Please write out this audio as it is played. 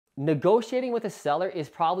negotiating with a seller is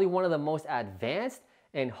probably one of the most advanced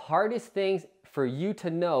and hardest things for you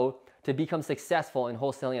to know to become successful in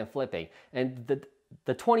wholesaling and flipping. And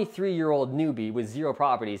the 23-year-old newbie with 0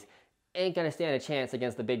 properties ain't gonna stand a chance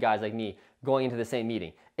against the big guys like me going into the same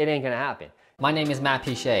meeting. It ain't gonna happen. My name is Matt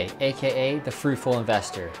Pichet, AKA the Fruitful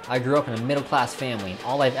Investor. I grew up in a middle-class family and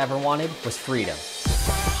all I've ever wanted was freedom.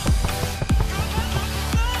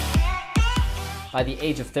 By the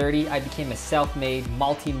age of 30, I became a self-made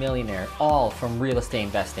multi-millionaire, all from real estate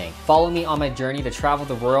investing. Follow me on my journey to travel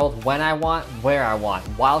the world when I want, where I want,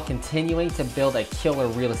 while continuing to build a killer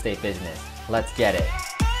real estate business. Let's get it.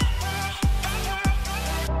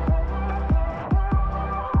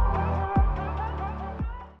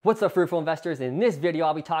 What's up, Fruitful Investors? In this video,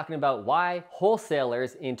 I'll be talking about why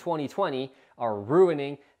wholesalers in 2020 are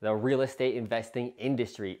ruining the real estate investing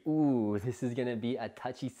industry. Ooh, this is gonna be a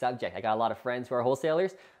touchy subject. I got a lot of friends who are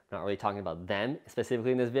wholesalers. I'm not really talking about them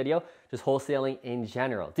specifically in this video, just wholesaling in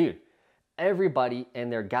general. Dude, everybody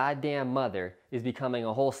and their goddamn mother is becoming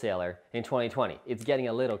a wholesaler in 2020. It's getting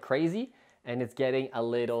a little crazy and it's getting a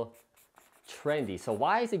little trendy. So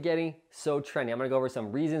why is it getting so trendy? I'm gonna go over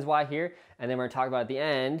some reasons why here, and then we're gonna talk about at the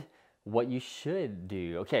end what you should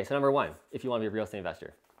do. Okay, so number one, if you wanna be a real estate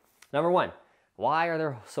investor. Number one, why are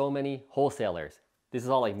there so many wholesalers? This is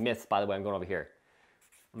all like myths, by the way, I'm going over here.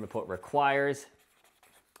 I'm gonna put requires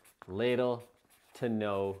little to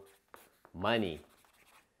no money.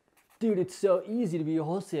 Dude, it's so easy to be a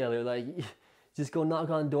wholesaler. Like, just go knock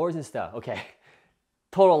on doors and stuff. Okay,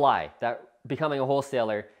 total lie. That becoming a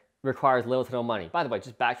wholesaler requires little to no money. By the way,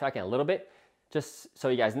 just backtracking a little bit, just so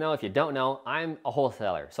you guys know, if you don't know, I'm a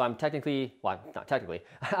wholesaler. So I'm technically, well, not technically,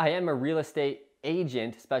 I am a real estate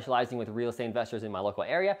agent specializing with real estate investors in my local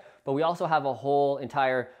area, but we also have a whole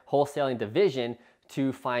entire wholesaling division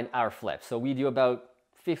to find our flips. So we do about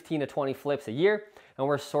 15 to 20 flips a year, and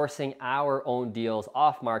we're sourcing our own deals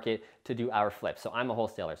off market to do our flips. So I'm a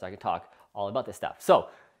wholesaler, so I can talk all about this stuff. So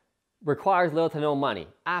requires little to no money.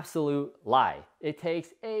 Absolute lie. It takes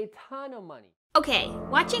a ton of money. Okay,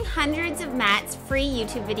 watching hundreds of Matt's free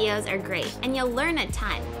YouTube videos are great, and you'll learn a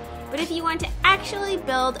ton. But if you want to actually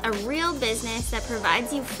build a real business that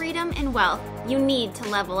provides you freedom and wealth, you need to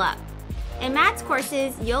level up. In Matt's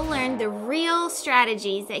courses, you'll learn the real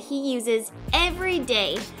strategies that he uses every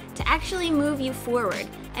day to actually move you forward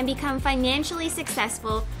and become financially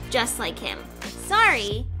successful just like him.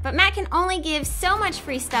 Sorry, but Matt can only give so much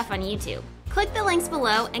free stuff on YouTube. Click the links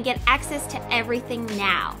below and get access to everything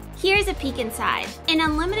now. Here's a peek inside. In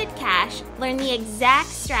Unlimited Cash, learn the exact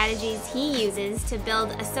strategies he uses to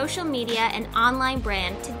build a social media and online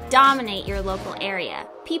brand to dominate your local area.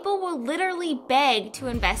 People will literally beg to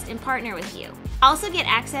invest and partner with you. Also get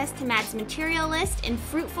access to Matt's material list and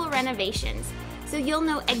Fruitful renovations, so you'll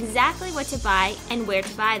know exactly what to buy and where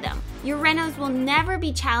to buy them. Your renos will never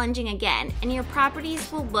be challenging again, and your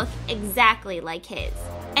properties will look exactly like his.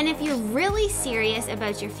 And if you're really serious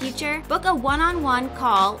about your future, book a one-on-one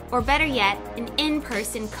call, or better yet, an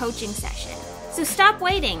in-person coaching session. So stop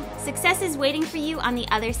waiting. Success is waiting for you on the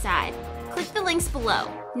other side. Click the links below.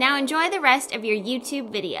 Now enjoy the rest of your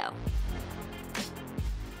YouTube video.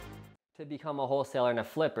 To become a wholesaler and a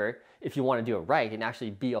flipper, if you want to do it right and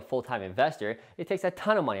actually be a full-time investor, it takes a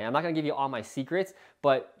ton of money. I'm not going to give you all my secrets,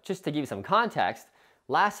 but just to give you some context,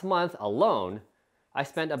 last month alone, I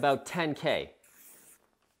spent about 10K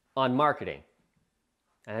on marketing.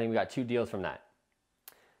 And I think we got 2 deals from that.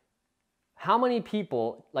 How many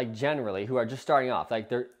people, like generally, who are just starting off,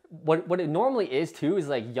 like what it normally is too, is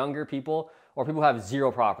like younger people or people who have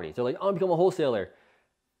 0 properties. They're like, oh, I'm become a wholesaler.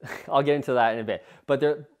 I'll get into that in a bit.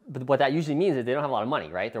 But what that usually means is they don't have a lot of money,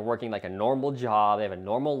 right? They're working like a normal job, they have a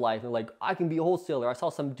normal life, they're like, I can be a wholesaler. I saw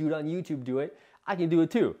some dude on YouTube do it, I can do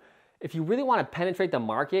it too. If you really want to penetrate the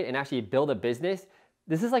market and actually build a business,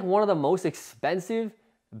 this is like one of the most expensive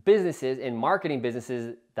businesses and marketing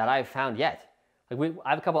businesses that I've found yet. Like I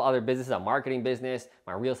have a couple other businesses, a marketing business,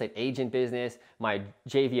 my real estate agent business, my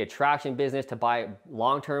JV attraction business to buy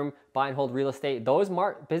long-term buy and hold real estate. Those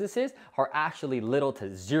businesses are actually little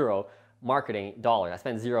to 0 marketing dollars. I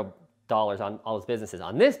spend $0 on all those businesses.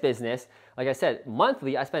 On this business, like I said,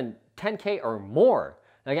 monthly, I spend 10K or more.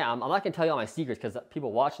 And again, I'm not gonna tell you all my secrets because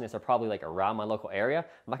people watching this are probably like around my local area.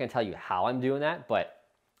 I'm not gonna tell you how I'm doing that, but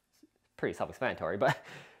pretty self-explanatory, but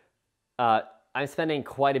I'm spending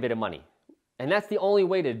quite a bit of money. And that's the only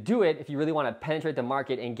way to do it if you really want to penetrate the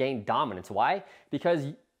market and gain dominance. Why? Because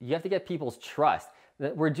you have to get people's trust.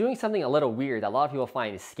 We're doing something a little weird that a lot of people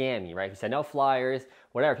find scammy, right? You send out flyers,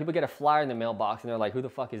 whatever. People get a flyer in the mailbox and they're like, who the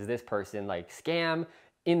fuck is this person? Like, scam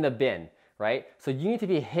in the bin, right? So you need to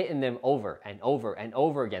be hitting them over and over and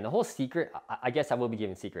over again. The whole secret, I guess I will be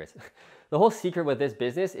giving secrets. The whole secret with this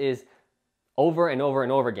business is over and over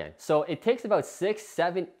and over again. So it takes about 6,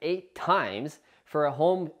 7, 8 times for a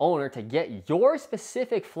home owner to get your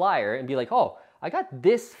specific flyer and be like, oh, I got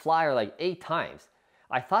this flyer like 8 times.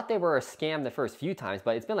 I thought they were a scam the first few times,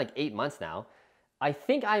 but it's been like 8 months now. I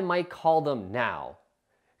think I might call them now,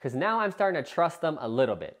 because now I'm starting to trust them a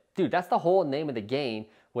little bit. Dude, that's the whole name of the game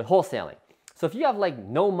with wholesaling. So if you have like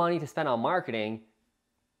no money to spend on marketing,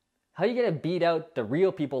 how are you gonna beat out the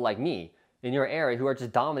real people like me in your area who are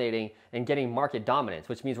just dominating and getting market dominance,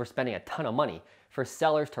 which means we're spending a ton of money for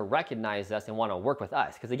sellers to recognize us and wanna work with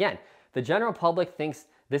us? Because again, the general public thinks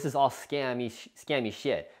this is all scammy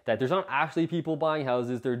shit, that there's not actually people buying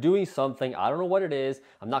houses, they're doing something, I don't know what it is,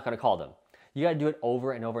 I'm not gonna call them. You gotta do it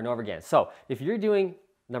over and over and over again. So if you're doing,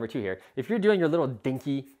 number 2 here, if you're doing your little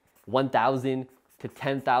dinky 1,000 to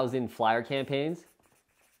 10,000 flyer campaigns,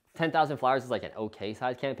 10,000 flyers is like an okay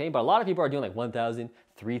size campaign, but a lot of people are doing like 1,000,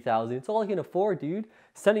 3,000. It's all I can afford, dude.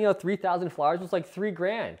 Sending out 3,000 flyers was like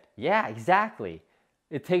 $3,000. Yeah, exactly.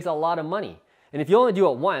 It takes a lot of money. And if you only do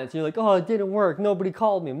it once, you're like, oh, it didn't work. Nobody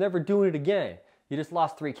called me. I'm never doing it again. You just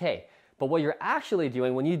lost $3K. But what you're actually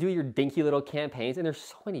doing when you do your dinky little campaigns, and there's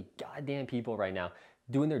so many goddamn people right now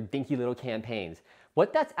doing their dinky little campaigns,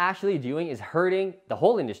 what that's actually doing is hurting the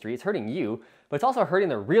whole industry. It's hurting you, but it's also hurting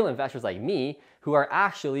the real investors like me who are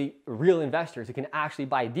actually real investors who can actually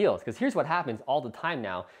buy deals. Because here's what happens all the time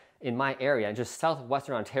now in my area and just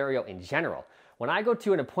Southwestern Ontario in general. When I go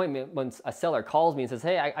to an appointment, when a seller calls me and says,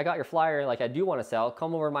 hey, I got your flyer, like I do want to sell,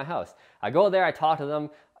 come over to my house. I go there, I talk to them,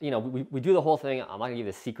 you know, we do the whole thing. I'm not gonna give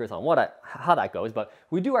you the secrets on how that goes, but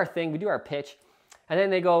we do our thing, we do our pitch, and then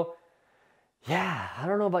they go, yeah, I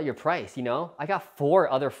don't know about your price, you know? I got 4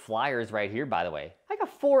 other flyers right here, by the way. I got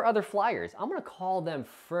 4 other flyers. I'm gonna call them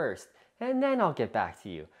first, and then I'll get back to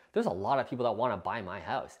you. There's a lot of people that wanna buy my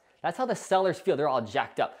house. That's how the sellers feel. They're all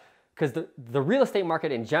jacked up. Because the real estate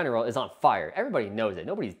market in general is on fire. Everybody knows it.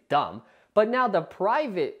 Nobody's dumb. But now the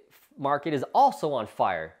private market is also on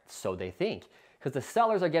fire. So they think. Because the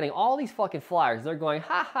sellers are getting all these fucking flyers. They're going,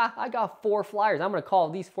 ha ha, I got 4 flyers. I'm going to call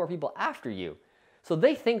these 4 people after you. So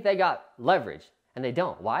they think they got leverage. And they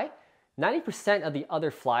don't. Why? 90% of the other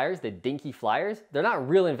flyers, the dinky flyers, they're not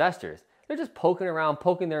real investors. They're just poking around,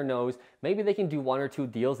 poking their nose. Maybe they can do 1 or 2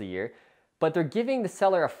 deals a year. But they're giving the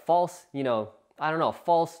seller a false, you know, I don't know,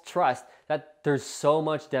 false trust that there's so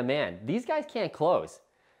much demand. These guys can't close.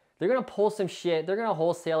 They're gonna pull some shit. They're gonna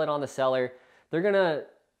wholesale it on the seller. They're gonna,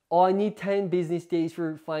 oh, I need 10 business days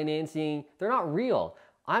for financing. They're not real.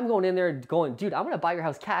 I'm going in there going, dude, I'm gonna buy your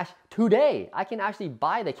house cash today. I can actually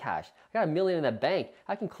buy the cash. I got $1 million in the bank.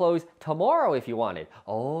 I can close tomorrow if you wanted.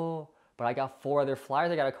 Oh, but I got 4 other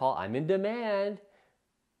flyers I gotta call. I'm in demand.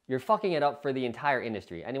 You're fucking it up for the entire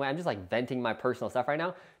industry. Anyway, I'm just like venting my personal stuff right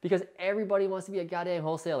now because everybody wants to be a goddamn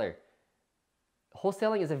wholesaler.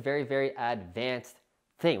 Wholesaling is a very, very advanced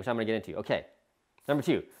thing, which I'm gonna get into. Okay, number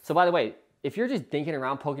 2. So by the way, if you're just dinking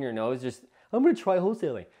around, poking your nose, just, I'm gonna try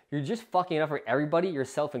wholesaling. You're just fucking it up for everybody,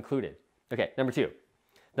 yourself included. Okay, number 2,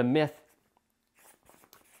 the myth.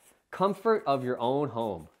 Comfort of your own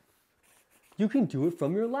home. You can do it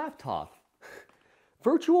from your laptop.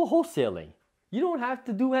 Virtual wholesaling. You don't have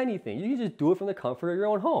to do anything. You can just do it from the comfort of your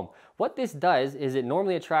own home. What this does is it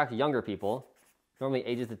normally attracts younger people, normally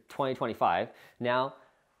ages of 20, 25. Now,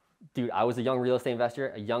 dude, I was a young real estate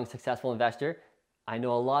investor, a young successful investor. I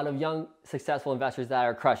know a lot of young successful investors that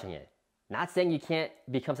are crushing it. Not saying you can't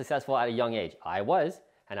become successful at a young age. I was,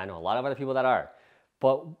 and I know a lot of other people that are.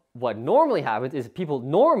 But what normally happens is people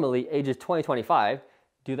normally ages 20, 25,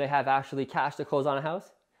 do they have actually cash to close on a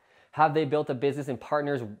house? Have they built a business and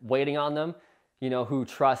partners waiting on them, you know, who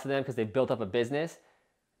trust them because they've built up a business?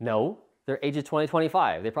 No, they're ages 20,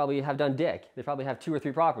 25. They probably have done dick. They probably have 2 or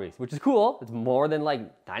 3 properties, which is cool. It's more than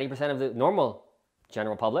like 90% of the normal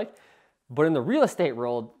general public. But in the real estate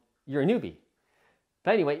world, you're a newbie.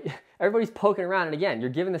 But anyway, everybody's poking around. And again, you're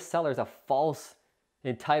giving the sellers a false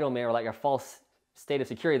entitlement or like a false state of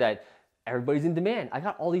security that everybody's in demand. I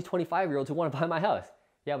got all these 25-year-olds who want to buy my house.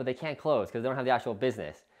 Yeah, but they can't close because they don't have the actual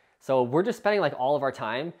business. So we're just spending like all of our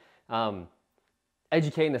time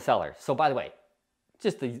educating the sellers. So by the way,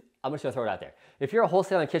 I'm just gonna throw it out there. If you're a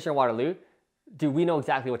wholesaler in Kitchener-Waterloo, dude, we know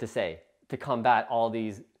exactly what to say to combat all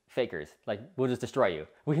these fakers. Like, we'll just destroy you.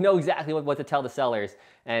 We know exactly what to tell the sellers,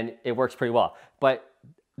 and it works pretty well. But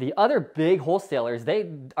the other big wholesalers, they're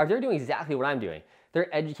doing exactly what I'm doing.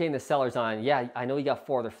 They're educating the sellers on, yeah, I know you got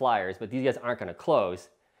 4 other flyers, but these guys aren't gonna close,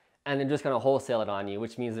 and they're just gonna wholesale it on you,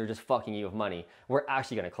 which means they're just fucking you with money. We're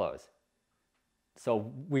actually gonna close.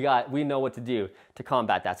 So we know what to do to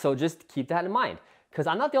combat that. So just keep that in mind, because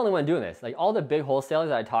I'm not the only one doing this. Like all the big wholesalers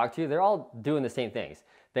that I talk to, they're all doing the same things.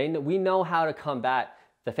 We know how to combat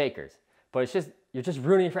the fakers, but you're just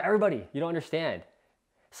ruining it for everybody. You don't understand.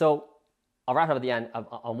 So I'll wrap up at the end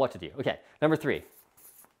on what to do. Okay, number 3.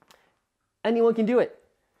 Anyone can do it,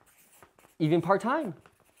 even part-time.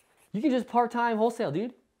 You can just part-time wholesale,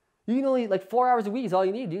 dude. You can only, like 4 hours a week is all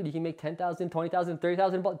you need, dude. You can make $10,000, $20,000,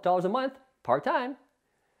 $30,000 a month part-time.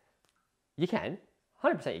 You can,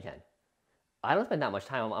 100% you can. I don't spend that much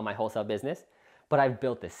time on my wholesale business, but I've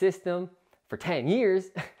built the system for 10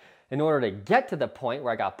 years in order to get to the point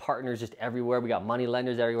where I got partners just everywhere. We got money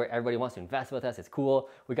lenders everywhere. Everybody wants to invest with us. It's cool.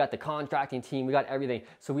 We got the contracting team. We got everything.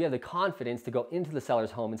 So we have the confidence to go into the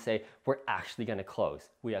seller's home and say, we're actually going to close.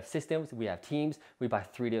 We have systems. We have teams. We buy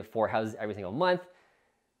 3 to 4 houses every single month.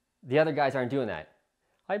 The other guys aren't doing that.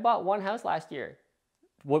 I bought 1 house last year.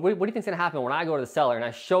 What do you think is going to happen when I go to the seller and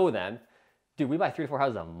I show them, dude, we buy 3 to 4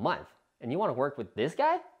 houses a month, and you want to work with this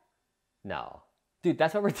guy? No. Dude,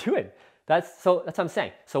 that's what we're doing. That's what I'm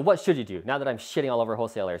saying. So what should you do now that I'm shitting all over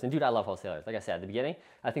wholesalers? And dude, I love wholesalers. Like I said at the beginning,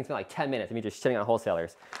 I think it's been like 10 minutes of me just shitting on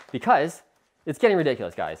wholesalers, because it's getting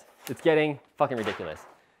ridiculous, guys. It's getting fucking ridiculous,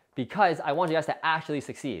 because I want you guys to actually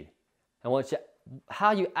succeed.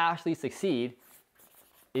 How you actually succeed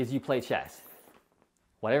is you play chess.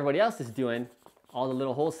 What everybody else is doing, all the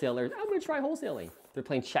little wholesalers, I'm gonna try wholesaling. They're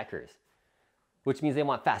playing checkers, which means they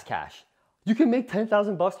want fast cash. You can make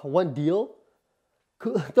 $10,000 on one deal?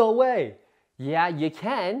 No way. Yeah, you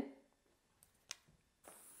can,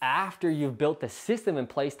 after you've built the system in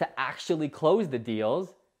place to actually close the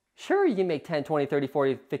deals. Sure, you can make 10, 20, 30,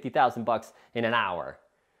 40, 50,000 bucks in an hour.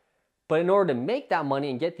 But in order to make that money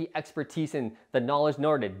and get the expertise and the knowledge in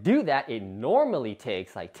order to do that, it normally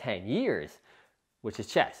takes like 10 years, which is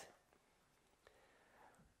chess.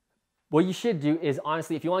 What you should do is,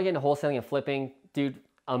 honestly, if you want to get into wholesaling and flipping, dude,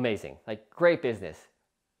 amazing. Like, great business.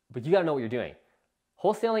 But you got to know what you're doing.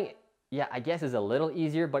 Wholesaling, yeah, I guess is a little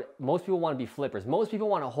easier, but most people want to be flippers. Most people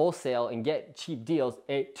want to wholesale and get cheap deals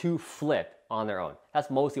to flip on their own. That's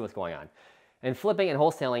mostly what's going on. And flipping and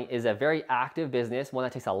wholesaling is a very active business, one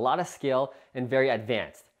that takes a lot of skill and very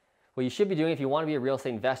advanced. What you should be doing if you want to be a real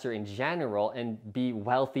estate investor in general and be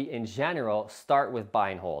wealthy in general, start with buy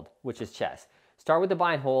and hold, which is chess. Start with the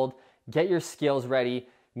buy and hold, get your skills ready,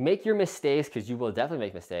 make your mistakes, because you will definitely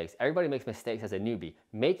make mistakes. Everybody makes mistakes as a newbie.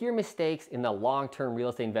 Make your mistakes in the long-term real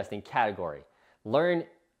estate investing category. Learn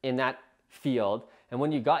in that field. And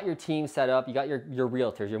when you got your team set up, you got your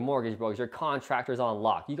realtors, your mortgage brokers, your contractors on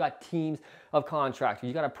lock, you got teams of contractors,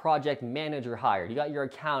 you got a project manager hired, you got your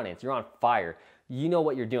accountants, you're on fire. You know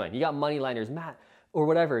what you're doing. You got money lenders, Matt, or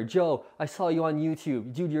whatever. Joe, I saw you on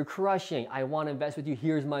YouTube. Dude, you're crushing. I want to invest with you.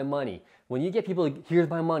 Here's my money. When you get people, here's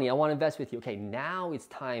my money. I want to invest with you. Okay, now it's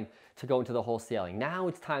time to go into the wholesaling. Now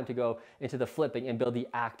it's time to go into the flipping and build the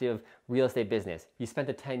active real estate business. You spent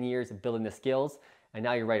the 10 years building the skills, and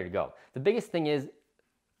now you're ready to go. The biggest thing is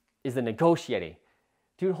the negotiating.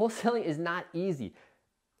 Dude, wholesaling is not easy.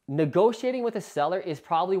 Negotiating with a seller is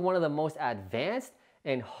probably one of the most advanced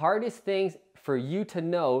and hardest things for you to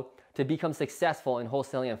know to become successful in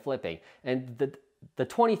wholesaling and flipping. And the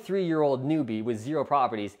 23-year-old newbie with 0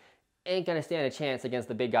 properties ain't gonna stand a chance against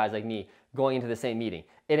the big guys like me going into the same meeting.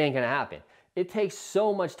 It ain't gonna happen. It takes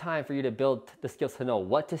so much time for you to build the skills to know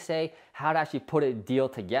what to say, how to actually put a deal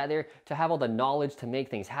together, to have all the knowledge to make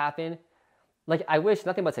things happen. Like, I wish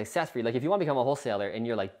nothing but success for you. Like, if you want to become a wholesaler and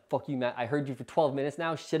you're like, fuck you, Matt, I heard you for 12 minutes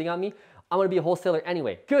now shitting on me, I'm gonna be a wholesaler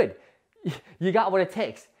anyway. Good. You got what it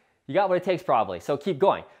takes. You got what it takes probably, so keep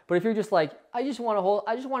going. But if you're just like, I just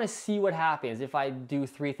want to see what happens if I do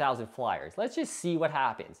 3,000 flyers. Let's just see what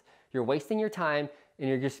happens. You're wasting your time and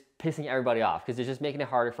you're just pissing everybody off because it's just making it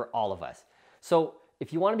harder for all of us. So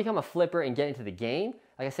if you want to become a flipper and get into the game,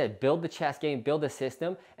 like I said, build the chess game, build the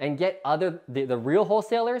system, and get the real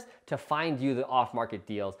wholesalers to find you the off-market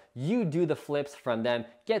deals. You do the flips from them,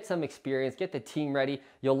 get some experience, get the team ready.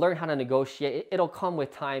 You'll learn how to negotiate. It'll come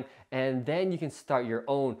with time, and then you can start your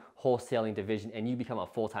own wholesaling division and you become a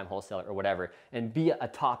full-time wholesaler or whatever and be a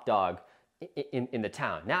top dog in the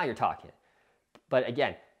town. Now you're talking. But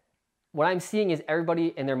again, what I'm seeing is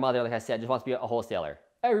everybody and their mother, like I said, just wants to be a wholesaler.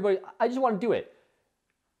 Everybody, I just want to do it.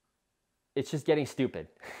 It's just getting stupid,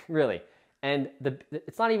 really. And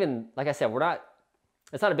it's not even, like I said,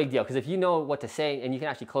 it's not a big deal, because if you know what to say and you can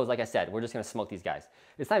actually close, like I said, we're just gonna smoke these guys.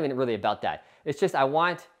 It's not even really about that. It's just, I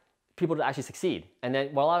want people to actually succeed. And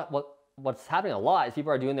then what's happening a lot is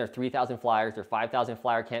people are doing their 3,000 flyers, their 5,000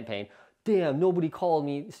 flyer campaign. Damn, nobody called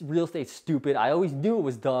me, real estate's stupid. I always knew it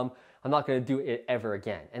was dumb. I'm not gonna do it ever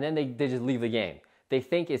again. And then they just leave the game. They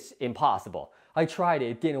think it's impossible. I tried it,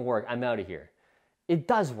 it didn't work, I'm out of here. It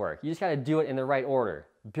does work. You just gotta do it in the right order.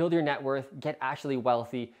 Build your net worth, get actually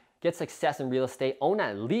wealthy, get success in real estate, own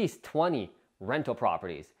at least 20 rental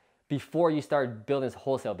properties before you start building this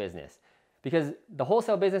wholesale business. Because the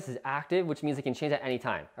wholesale business is active, which means it can change at any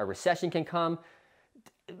time. A recession can come,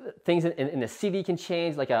 things in the city can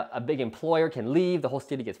change, like a big employer can leave, the whole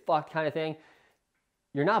city gets fucked kind of thing.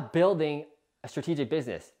 You're not building a strategic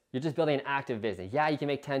business. You're just building an active business. Yeah, you can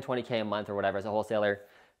make 10, 20K a month or whatever as a wholesaler.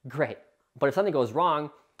 Great. But if something goes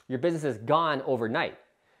wrong, your business is gone overnight.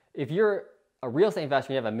 If you're a real estate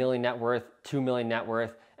investor, you have $1 million net worth, $2 million net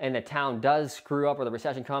worth, and the town does screw up or the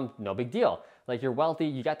recession comes, no big deal. Like you're wealthy,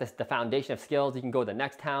 you got the foundation of skills, you can go to the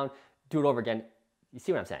next town, do it over again. You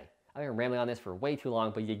see what I'm saying? I've been rambling on this for way too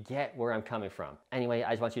long, but you get where I'm coming from. Anyway,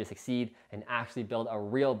 I just want you to succeed and actually build a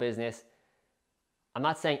real business. I'm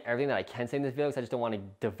not saying everything that I can say in this video because I just don't want to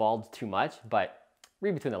divulge too much, but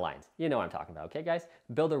read between the lines. You know what I'm talking about, okay guys?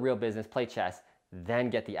 Build a real business, play chess, then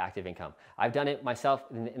get the active income. I've done it myself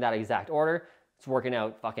in that exact order. It's working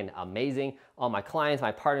out fucking amazing. All my clients,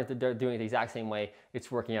 my partners, they're doing it the exact same way. It's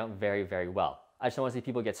working out very, very well. I just don't want to see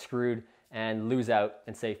people get screwed and lose out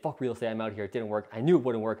and say, fuck real estate, I'm out of here, it didn't work. I knew it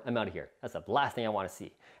wouldn't work, I'm out of here. That's the last thing I want to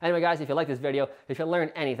see. Anyway guys, if you like this video, if you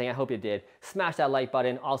learned anything, I hope you did, smash that like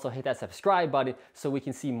button, also hit that subscribe button so we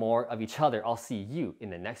can see more of each other. I'll see you in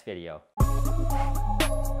the next video.